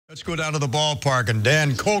Let's go down to the ballpark, and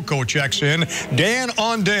Dan Coco checks in. Dan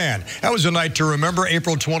on Dan. That was a night to remember,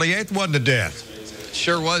 April 28th, wasn't it, Dan?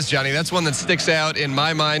 Sure was, Johnny. That's one that sticks out in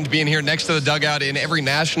my mind, being here next to the dugout, in every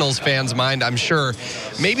Nationals fan's mind, I'm sure.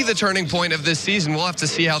 Maybe the turning point of this season. We'll have to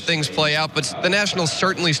see how things play out, but the Nationals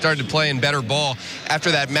certainly started playing better ball after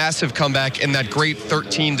that massive comeback and that great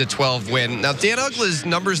 13-12 win. Now, Dan Uggla's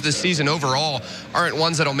numbers this season overall aren't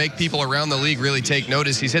ones that'll make people around the league really take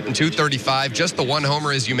notice. He's hitting .235, just the one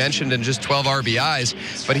homer, as you mentioned, and just 12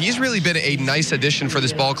 RBIs. But he's really been a nice addition for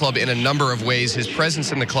this ball club in a number of ways. His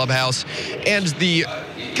presence in the clubhouse and the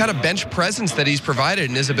kind of bench presence that he's provided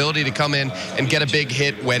and his ability to come in and get a big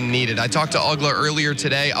hit when needed. I talked to Uggla earlier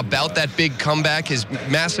today about that big comeback, his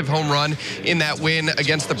massive home run in that win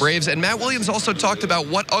against the Braves. And Matt Williams also talked about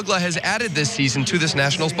what Uggla has added this season to this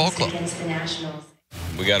Nationals ball club.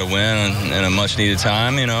 We got a win in a much-needed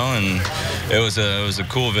time, you know, and it was a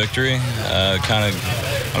cool victory. I'm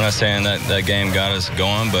not saying that game got us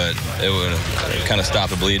going, but it kind of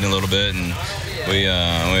stopped the bleeding a little bit, and we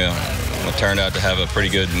turned out to have a pretty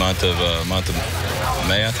good month of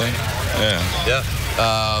May, I think.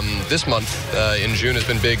 Yeah. This month in June has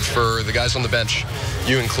been big for the guys on the bench,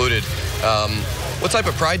 you included. What type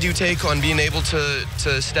of pride do you take on being able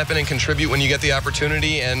to step in and contribute when you get the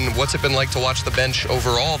opportunity, and what's it been like to watch the bench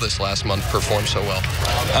overall this last month perform so well?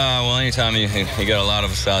 Well, anytime you got a lot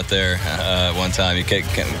of us out there at one time, you can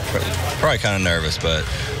probably kind of nervous, but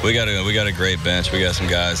we got a great bench. We got some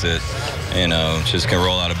guys that, you know, just can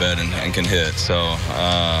roll out of bed and can hit. So,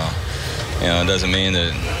 you know, it doesn't mean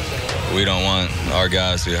that we don't want our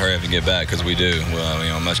guys to hurry up and get back, because we do. You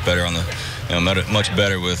know, much better on the, you know, much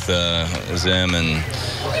better with Zim and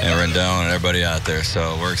Rendon and everybody out there.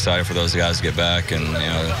 So we're excited for those guys to get back, and you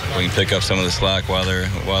know, we can pick up some of the slack while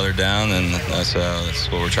they're down, and that's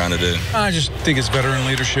what we're trying to do. I just think it's veteran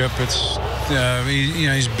leadership. It's you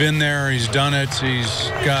know, he's been there, he's done it, he's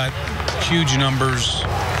got huge numbers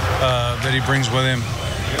that he brings with him,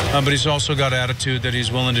 but he's also got attitude that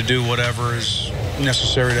he's willing to do whatever is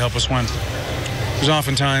necessary to help us win. There's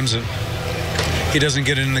oftentimes that he doesn't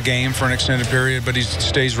get in the game for an extended period, but he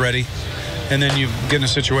stays ready. And then you get in a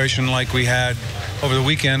situation like we had over the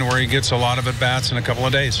weekend where he gets a lot of at-bats in a couple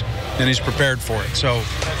of days, and he's prepared for it. So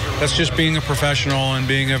that's just being a professional and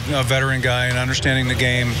being a veteran guy and understanding the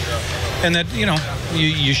game. And that, you know,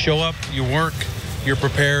 you show up, you work, you're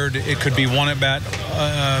prepared. It could be one at-bat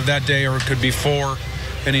that day, or it could be four,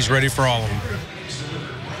 and he's ready for all of them.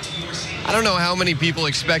 I don't know how many people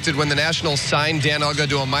expected, when the Nationals signed Dan Uggla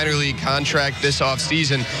to a minor league contract this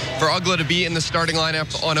offseason, for Uggla to be in the starting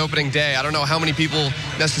lineup on opening day. I don't know how many people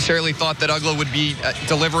necessarily thought that Uggla would be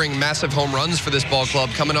delivering massive home runs for this ball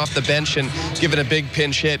club, coming off the bench and giving a big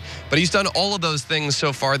pinch hit. But he's done all of those things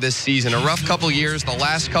so far this season. A rough couple years, the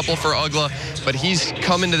last couple for Uggla, but he's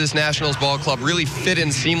come into this Nationals ball club, really fit in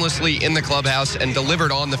seamlessly in the clubhouse and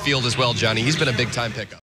delivered on the field as well, Johnny. He's been a big-time pickup.